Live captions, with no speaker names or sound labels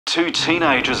Two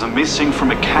teenagers are missing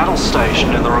from a cattle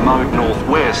station in the remote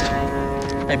northwest.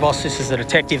 Hey, boss, this is the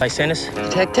detective they sent us.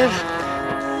 Detective?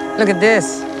 Look at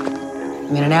this. I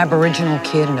mean, an Aboriginal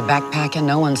kid and a backpacker,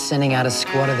 no one's sending out a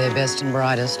squad of their best and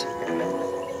brightest.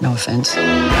 No offense.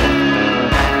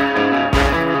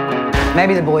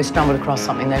 Maybe the boys stumbled across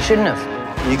something they shouldn't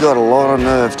have. You got a lot of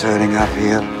nerve turning up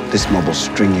here. This mob will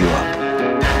string you up.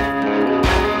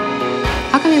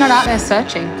 How come you're not out there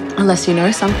searching? Unless you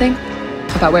know something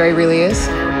about where he really is.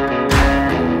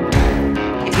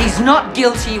 If he's not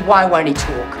guilty, why won't he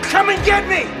talk? Come and get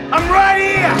me! I'm right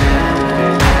here!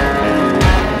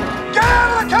 Get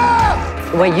out of the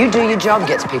car! The way you do your job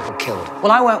gets people killed.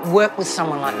 Well, I won't work with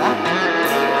someone like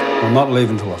that. I'm not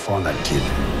leaving till I find that kid.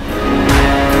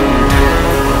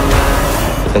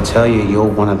 Did they tell you you're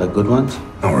one of the good ones?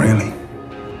 Not really.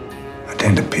 I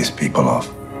tend to piss people off.